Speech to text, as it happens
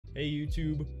Hey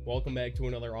YouTube, welcome back to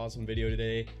another awesome video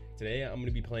today. Today I'm going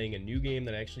to be playing a new game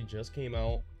that actually just came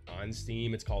out on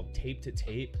Steam. It's called Tape to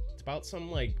Tape. It's about some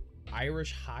like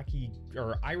Irish hockey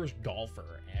or Irish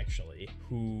golfer actually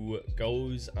who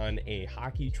goes on a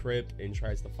hockey trip and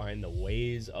tries to find the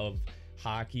ways of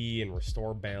hockey and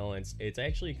restore balance. It's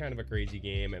actually kind of a crazy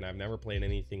game and I've never played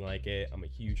anything like it. I'm a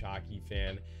huge hockey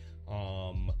fan.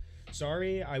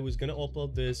 Sorry, I was gonna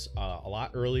upload this a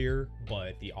lot earlier,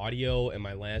 but the audio in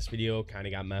my last video kind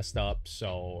of got messed up,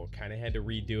 so kind of had to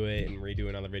redo it and redo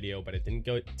another video, but it didn't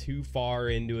go too far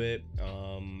into it.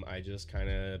 I just kind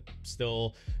of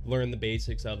still learned the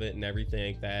basics of it and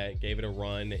everything like that, gave it a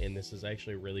run, and this is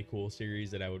actually a really cool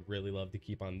series that I would really love to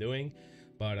keep on doing.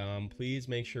 But please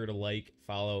make sure to like,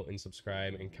 follow, and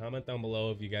subscribe, and comment down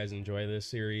below if you guys enjoy this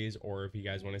series, or if you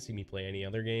guys want to see me play any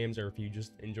other games, or if you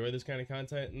just enjoy this kind of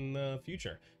content in the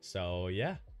future. So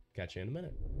yeah, catch you in a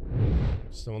minute.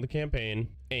 Still in the campaign,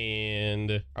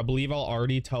 and I believe I'll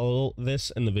already tell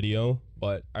this in the video,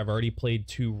 but I've already played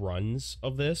 2 runs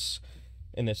of this,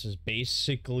 and this is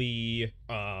basically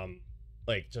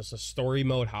like just a story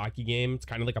mode hockey game. It's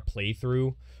kind of like a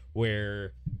playthrough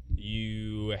where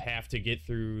you have to get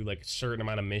through like a certain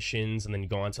amount of missions and then you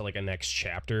go on to like a next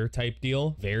chapter type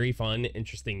deal. Very fun,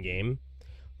 interesting game.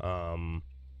 I'm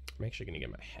actually gonna get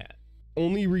my hat.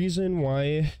 Only reason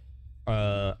why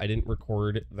I didn't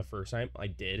record the first time, I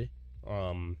did.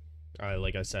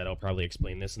 Like I said, I'll probably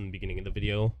explain this in the beginning of the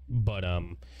video, but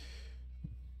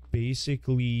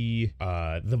basically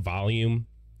the volume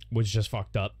was just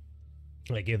fucked up.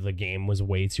 Like if the game was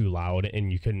way too loud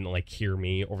and you couldn't like hear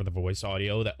me over the voice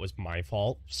audio, that was my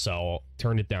fault. So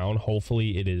turned it down.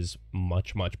 Hopefully it is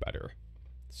much better.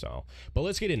 So, but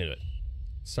let's get into it.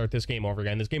 Start this game over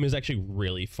again. This game is actually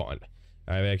really fun.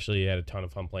 I've actually had a ton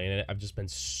of fun playing it. I've just been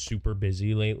super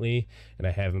busy lately and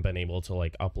I haven't been able to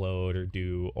like upload or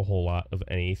do a whole lot of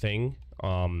anything.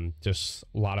 Just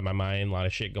a lot on my mind, a lot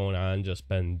of shit going on. Just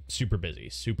been super busy,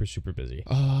 super busy.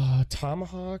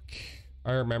 Tomahawk,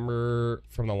 I remember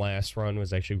from the last run,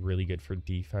 was actually really good for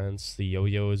defense. The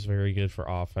yo-yo is very good for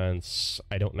offense.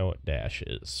 I don't know what dash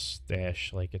is.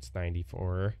 Dash, like, it's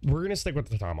 94. We're gonna stick with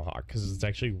the Tomahawk because it's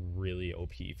actually really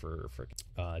OP for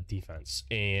defense.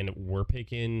 And we're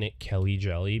picking Kelly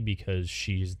Jelly because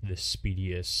she's the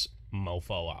speediest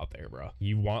mofo out there, bro.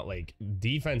 You want, like,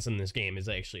 defense in this game is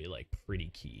actually, like,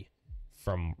 pretty key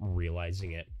from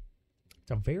realizing it. It's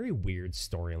a very weird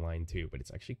storyline too, but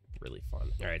it's actually really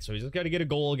fun. All right, so we just got to get a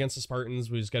goal against the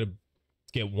Spartans. We just got to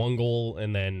get 1 goal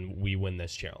and then we win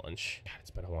this challenge. God,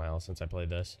 it's been a while since I played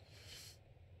this.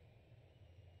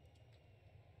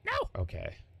 No.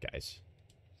 Okay, guys.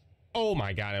 Oh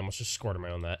my God, I almost just scored on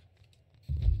my own net.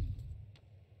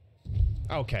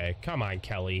 Okay, come on,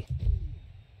 Kelly.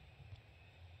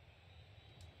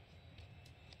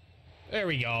 There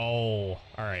we go. All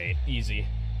right, easy.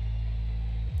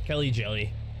 Kelly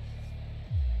Jelly.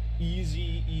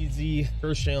 Easy.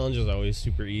 First challenge is always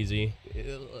super easy.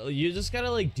 You just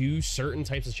gotta like do certain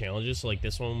types of challenges. So like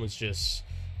this one was just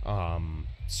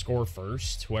score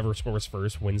first. Whoever scores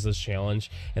first wins this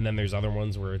challenge. And then there's other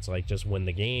ones where it's like just win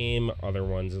the game. Other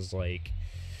ones is like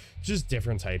just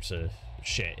different types of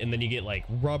shit. And then you get like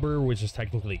rubber, which is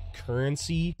technically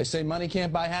currency. They say money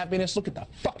can't buy happiness. Look at the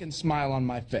fucking smile on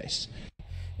my face.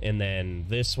 And then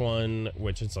this one,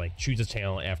 which is like choose a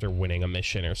talent after winning a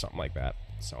mission or something like that.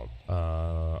 So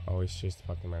always choose the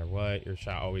puck no matter what. Your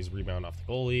shot always rebound off the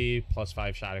goalie.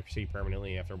 +5 shot accuracy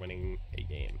permanently after winning a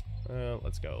game.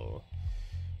 Let's go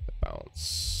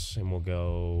bounce, and we'll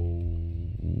go.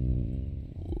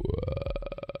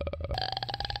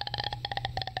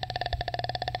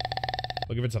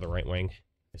 We'll give it to the right wing.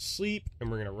 Sleep,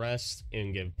 and we're gonna rest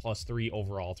and give +3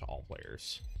 overall to all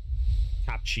players.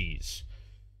 Top cheese.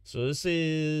 So this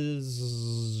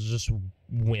is just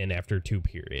win after 2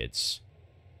 periods.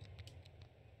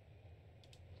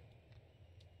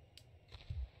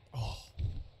 Oh.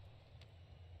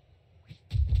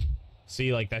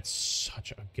 See, like, that's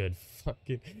such a good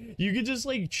fucking... You could just,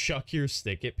 like, chuck your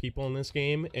stick at people in this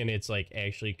game, and it's, like,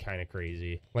 actually kind of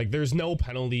crazy. Like, there's no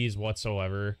penalties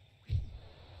whatsoever.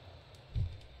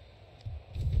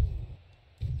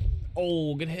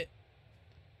 Oh, good hit.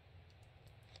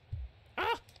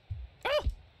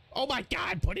 Oh my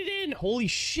God, put it in. Holy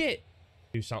shit.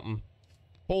 Do something.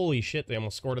 Holy shit, they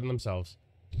almost scored it themselves.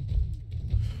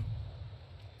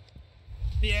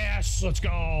 Yes, let's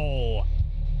go.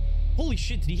 Holy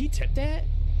shit, did he tip that?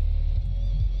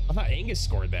 I thought Angus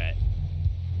scored that.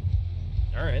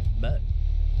 All right, bet.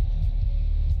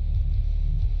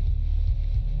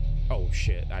 Oh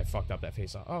shit, I fucked up that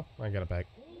face off. Oh, I got it back.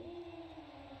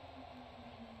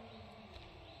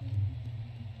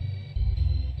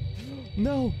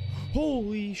 No.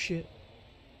 Holy shit.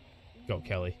 Go,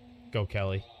 Kelly. Go,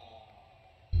 Kelly.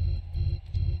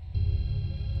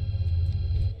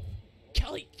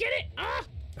 Kelly, get it! Ah!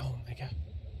 Oh my god.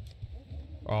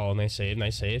 Oh, nice save,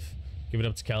 nice save. Give it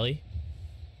up to Kelly.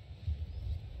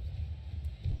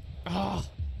 Ah!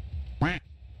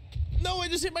 No, I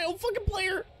just hit my own fucking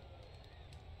player!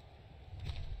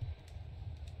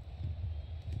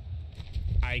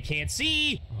 I can't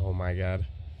see! Oh my god.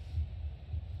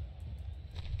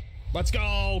 Let's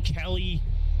go, Kelly!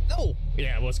 No!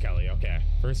 Yeah, it was Kelly, okay.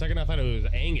 For a second I thought it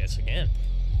was Angus again.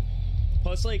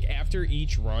 Plus, like, after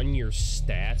each run, your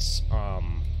stats,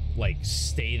 like,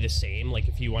 stay the same. Like,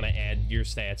 if you want to add your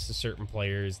stats to certain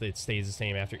players, it stays the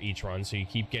same after each run. So you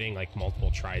keep getting, like, multiple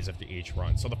tries after each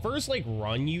run. So the first, like,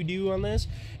 run you do on this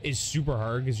is super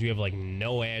hard because you have, like,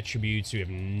 no attributes. You have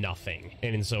nothing.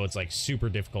 And so it's, like, super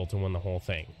difficult to win the whole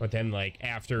thing. But then, like,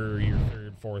 after your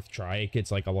third, fourth try, it gets,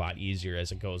 like, a lot easier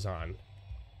as it goes on.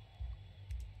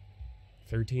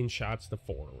 13 shots to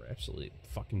 4. We're absolutely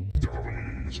fucking...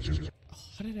 Oh,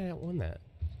 how did I not win that?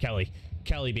 Kelly.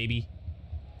 Kelly, baby.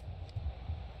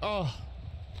 Oh.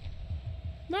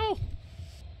 No.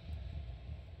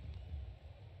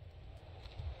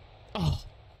 Oh.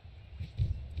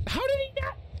 How did he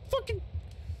not fucking...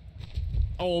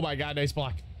 Oh my god, nice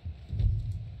block.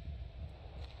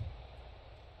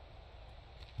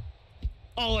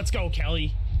 Oh, let's go,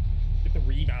 Kelly. Get the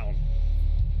rebound.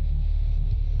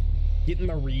 Getting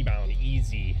the rebound,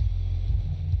 easy.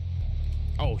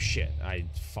 Oh shit, I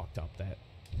fucked up that.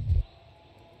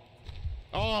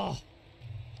 Oh!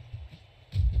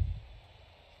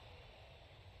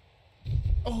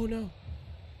 Oh no.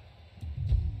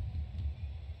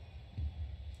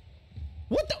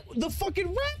 What the fucking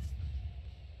ref?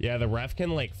 Yeah, the ref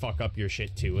can like fuck up your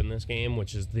shit too in this game,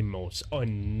 which is the most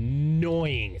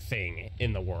annoying thing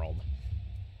in the world.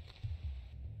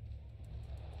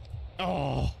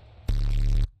 Oh.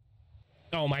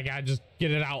 Oh my god, just get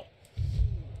it out.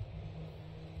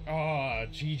 Oh,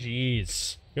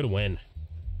 GG's. Good win.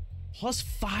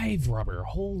 +5 rubber.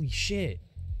 Holy shit.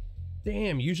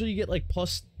 Damn, usually you get like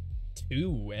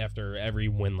 +2 after every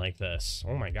win like this.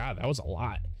 Oh my god, that was a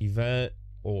lot. Event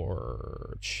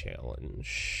or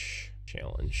challenge?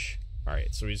 Challenge. All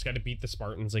right, so we just got to beat the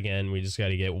Spartans again. We just got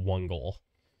to get 1 goal.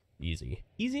 Easy.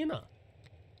 Easy enough.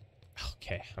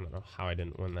 Okay, I don't know how I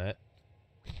didn't win that.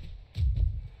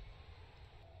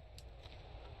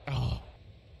 Oh.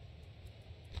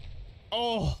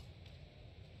 Oh.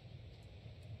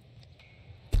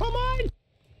 Come on.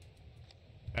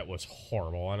 That was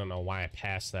horrible. I don't know why I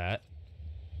passed that.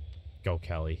 Go,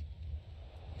 Kelly.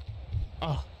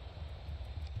 Oh.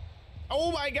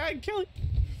 Oh my god, Kelly.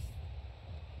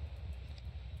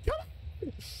 Come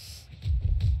on.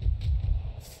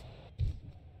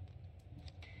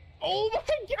 Oh my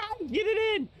god, get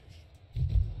it in.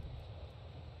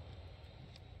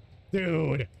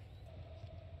 Dude.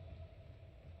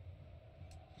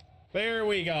 There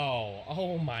we go.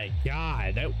 Oh my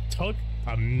god. That took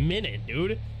a minute,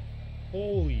 dude.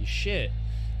 Holy shit.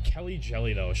 Kelly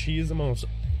Jelly, though. She is the most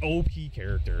OP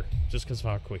character just because of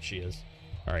how quick she is.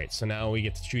 Alright, so now we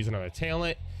get to choose another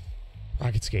talent.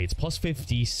 Rocket Skates.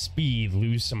 +50 speed.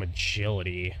 Lose some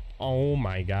agility. Oh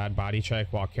my god. Body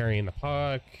check while carrying the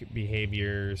puck.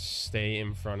 Behavior. Stay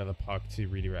in front of the puck to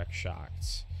redirect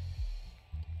shots.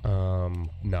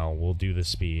 No, we'll do the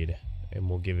speed. And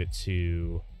we'll give it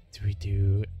to... Do we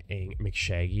do a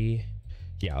McShaggy?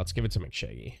 Yeah, let's give it to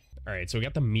McShaggy. All right, so we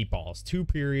got the meatballs. 2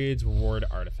 periods, reward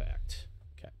artifact.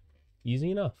 Okay.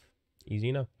 Easy enough. Easy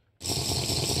enough.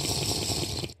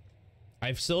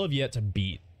 I still have yet to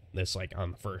beat this, like,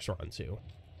 on the first run, too.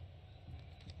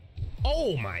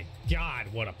 Oh, my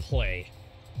God, what a play.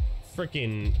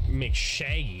 Freaking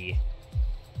McShaggy.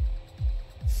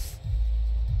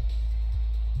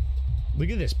 Look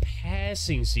at this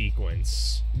passing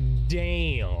sequence.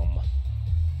 Damn.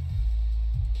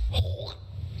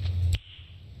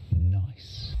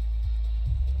 Nice.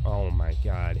 Oh my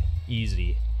god.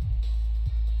 Easy.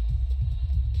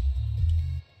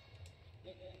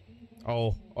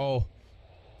 Oh, oh.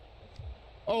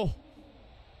 Oh.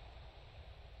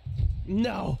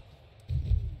 No.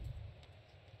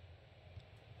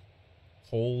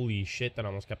 Holy shit, that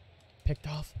almost got picked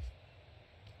off.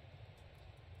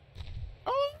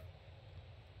 Oh.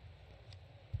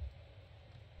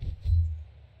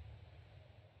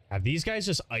 Have these guys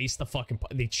just ice the fucking...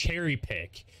 They cherry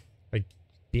pick. Like,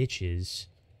 bitches.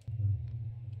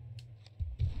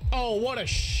 Oh, what a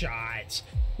shot.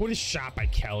 What a shot by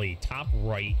Kelly. Top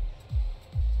right.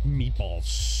 Meatballs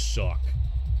suck.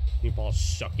 Meatballs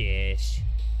suck ass.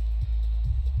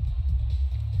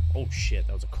 Oh shit,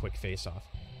 that was a quick face-off.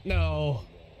 No.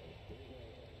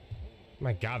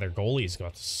 My god, their goalie's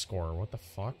got to score. What the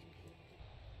fuck?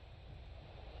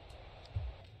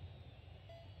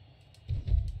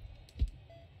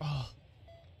 Oh.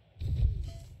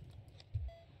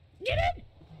 Get it!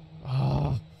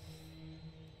 Oh.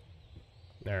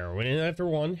 There, we're winning after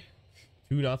 1.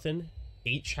 2-0.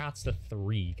 8 shots to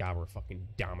 3. God, we're fucking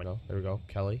domino. There we go,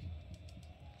 Kelly.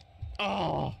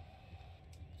 Oh!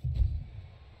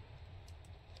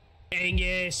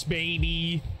 Angus,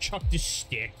 baby. Chuck the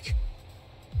stick.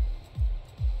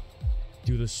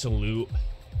 Do the salute.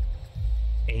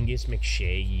 Angus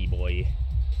McShaggy, boy.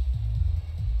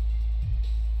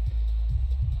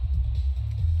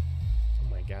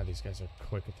 Oh my god, these guys are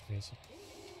quick at the face.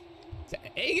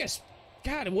 Angus!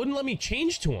 God, it wouldn't let me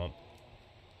change to him.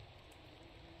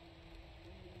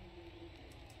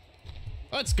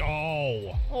 Let's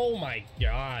go! Oh my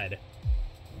god.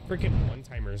 Freaking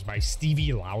one-timers by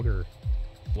Stevie Lauder.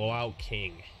 Blowout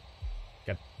King.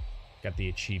 Got the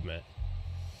achievement.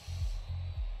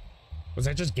 Was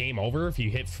that just game over? If you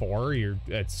hit 4,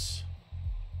 it's...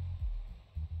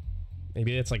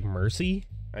 Maybe it's like Mercy?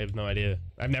 I have no idea.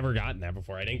 I've never gotten that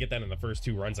before. I didn't get that in the first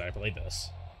 2 runs I played this.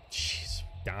 Jeez,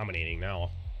 dominating now.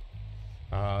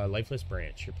 Lifeless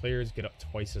Branch. Your players get up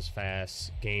twice as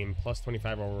fast. Game plus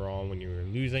 25 overall when you're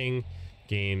losing.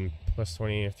 Game plus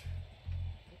 20.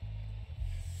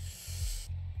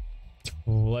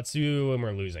 Let's do when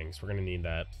we're losing, so we're gonna need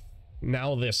that.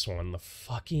 Now this one, the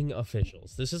fucking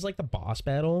officials. This is like the boss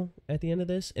battle at the end of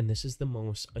this, and this is the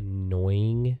most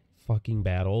annoying fucking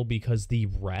battle because the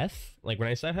ref, like when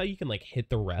I said how you can like hit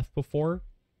the ref before,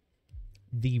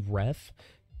 the ref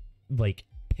like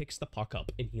picks the puck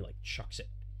up and he like chucks it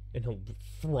and he'll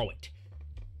throw it.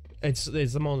 It's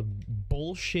the most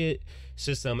bullshit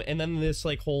system. And then this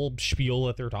like whole spiel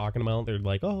that they're talking about, they're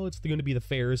like, oh, it's going to be the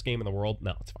fairest game in the world.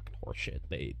 No, it's fucking horseshit.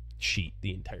 They cheat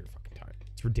the entire fucking time.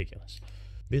 It's ridiculous.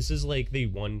 This is like the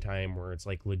one time where it's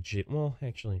like legit. Well,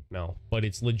 actually, no, but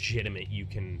it's legitimate. You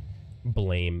can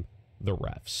blame the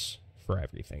refs for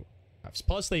everything.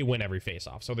 Plus, they win every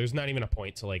face-off, so there's not even a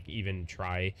point to like even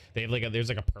try. They have like there's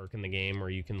like a perk in the game where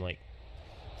you can like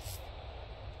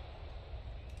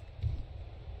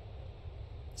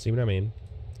see what I mean.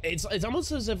 It's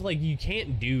almost as if like you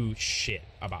can't do shit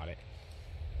about it.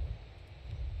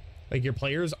 Like your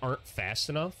players aren't fast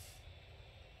enough.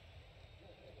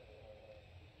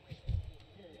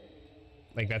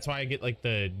 Like that's why I get like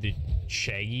the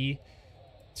Shaggy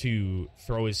to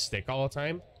throw his stick all the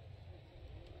time.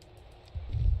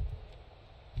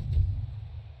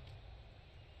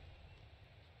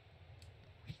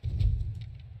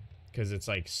 Because it's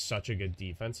like such a good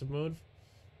defensive move.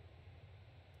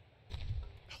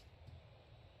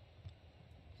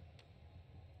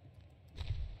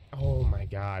 Oh my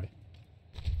god.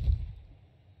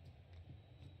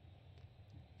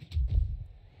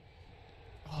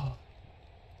 Oh.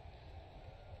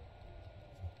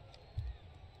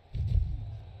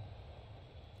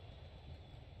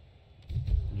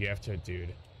 You have to,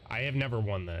 dude. I have never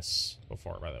won this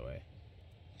before, by the way.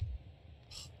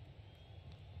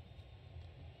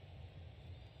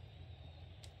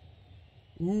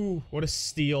 Ooh, what a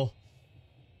steal.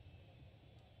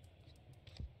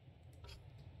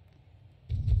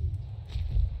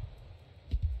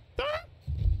 Ah!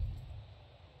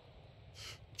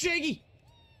 Shaggy!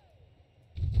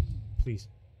 Please.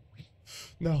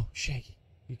 No, Shaggy.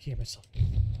 You can't miss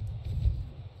something.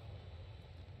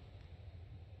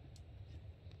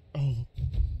 Oh.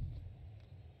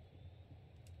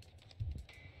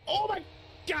 Oh my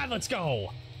god, let's go!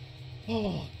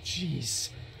 Oh, jeez.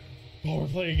 Oh, we're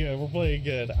playing good. We're playing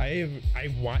good. I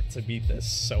want to beat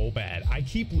this so bad.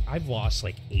 I've lost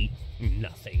like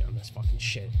 8-0 on this fucking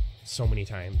shit so many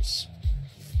times.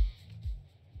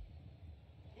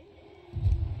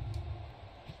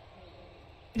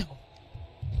 No. Oh,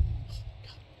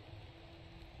 God.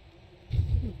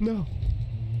 No.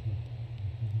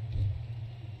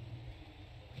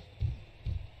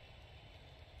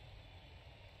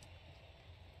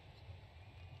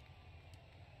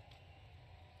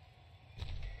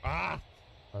 Ah!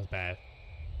 That was bad.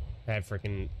 Bad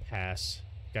freaking pass.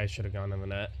 Guy should have gone in the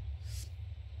net.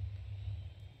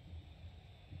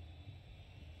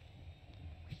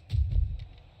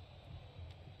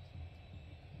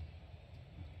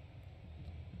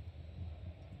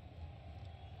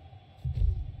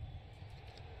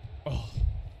 Oh.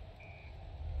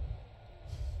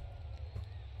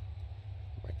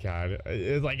 My god.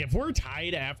 It's like if we're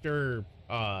tied after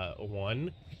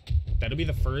 1, that'll be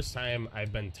the first time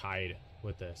I've been tied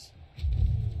with this.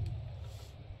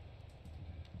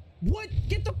 What?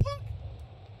 Get the puck!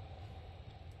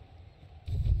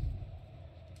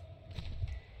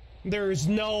 There's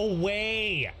no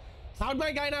way. How'd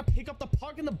my guy not pick up the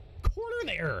puck in the corner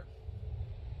there?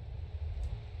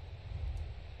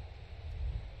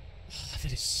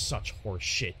 That is such horse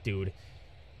shit, dude.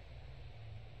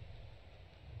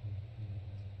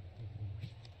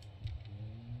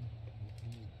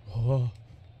 Oh,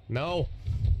 no.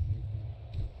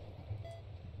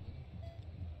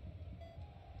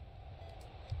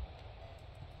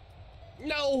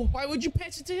 No, why would you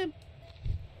pass it to him?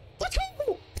 Let's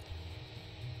go!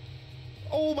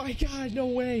 Oh my god, no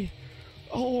way.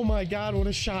 Oh my god, what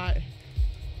a shot.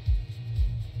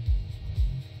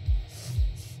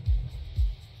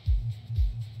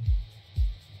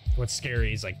 What's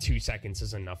scary is like 2 seconds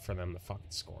is enough for them to fucking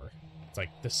score. It's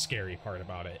like the scary part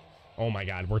about it. Oh my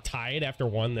god, we're tied after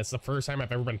one. That's the first time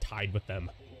I've ever been tied with them.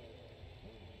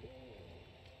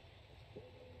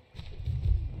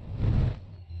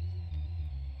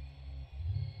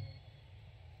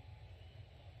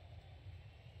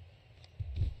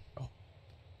 Oh.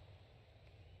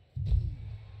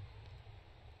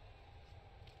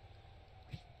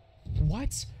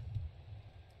 What?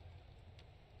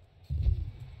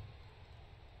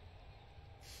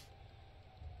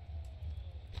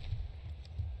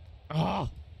 Oh,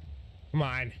 come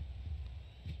on.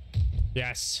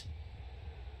 Yes.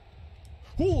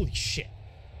 Holy shit.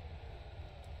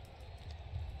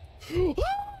 No!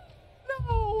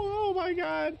 Oh my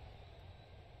god.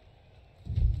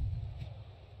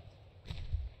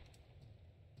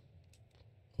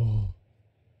 Oh.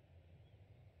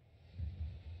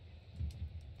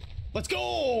 Let's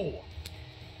go!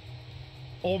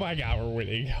 Oh my god, we're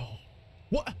winning.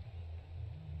 What?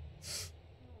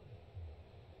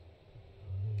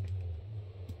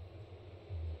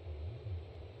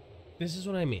 This is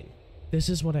what I mean. This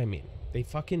is what I mean. They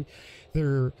fucking...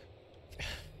 They're...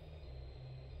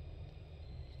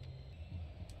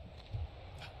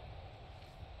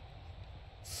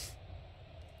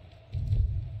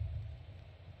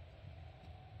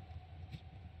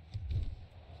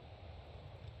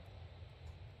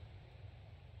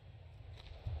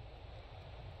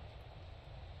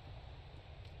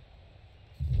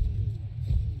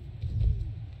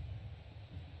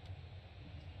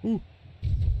 Ooh.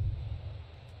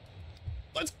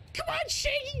 Let's... Come on,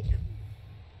 Shaggy!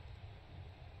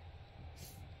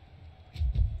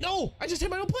 No! I just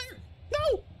hit my own player!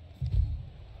 No!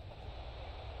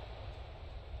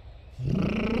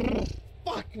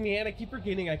 Fuck, man. I keep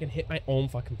forgetting I can hit my own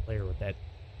fucking player with that,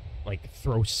 like,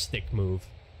 throw stick move.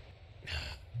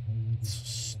 It's so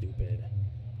stupid.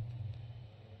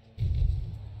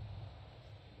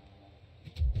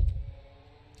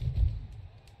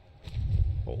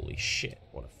 Holy shit.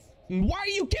 What a... Why are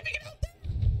you giving it out there?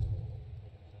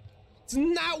 It's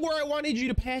not where I wanted you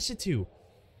to pass it to.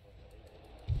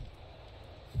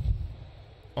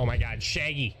 Oh my god,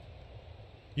 Shaggy.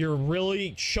 You're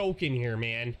really choking here,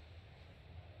 man.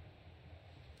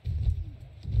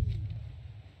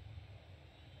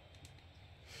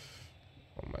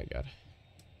 Oh my god.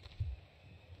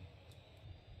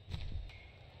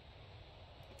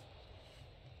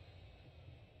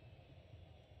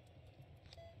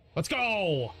 Let's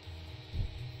go!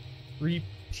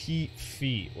 Repeat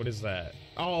feat. What is that?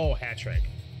 Oh, hat trick.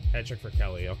 Hat trick for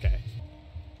Kelly. Okay.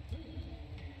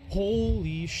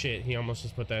 Holy shit. He almost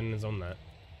just put that in his own net.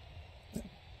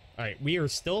 Alright, we are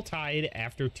still tied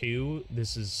after 2.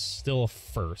 This is still a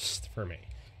first for me.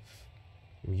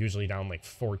 I'm usually down like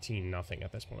 14-0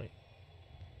 at this point.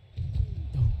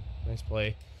 Oh, nice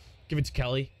play. Give it to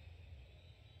Kelly.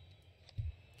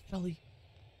 Kelly.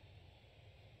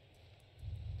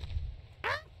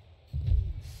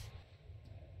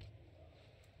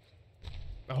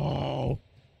 Oh,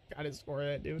 gotta score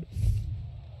that, dude.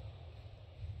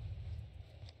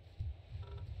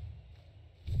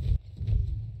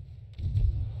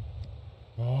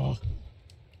 Oh.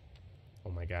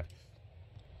 Oh my god.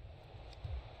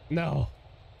 No.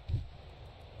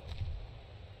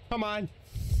 Come on.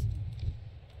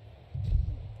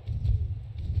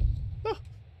 Oh.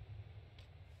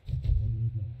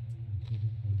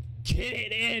 Get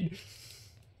it in.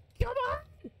 Come on.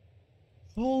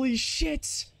 Holy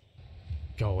shit!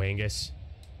 Go, Angus.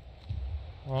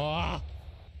 Oh,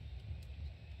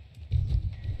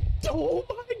 oh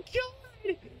my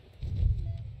god!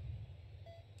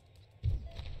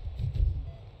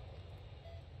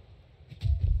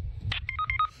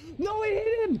 No, it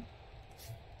hit him!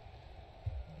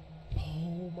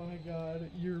 Oh my god,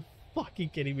 you're fucking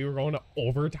kidding me. We're going to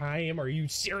overtime? Are you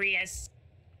serious?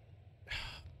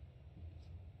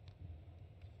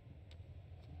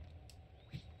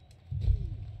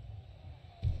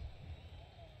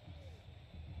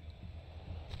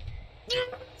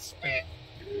 Sweet.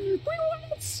 We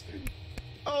won it!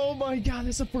 Oh my god,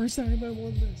 that's the first time I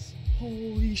won this.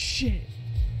 Holy shit.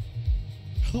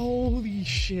 Holy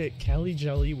shit. Kelly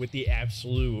Jelly with the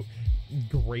absolute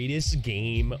greatest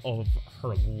game of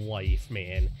her life,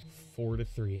 man.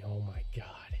 4-3. Oh my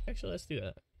god. Actually, let's do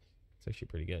that. It's actually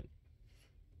pretty good.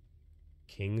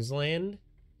 Kingsland?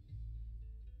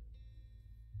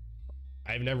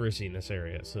 I've never seen this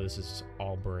area, so this is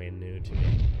all brand new to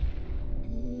me.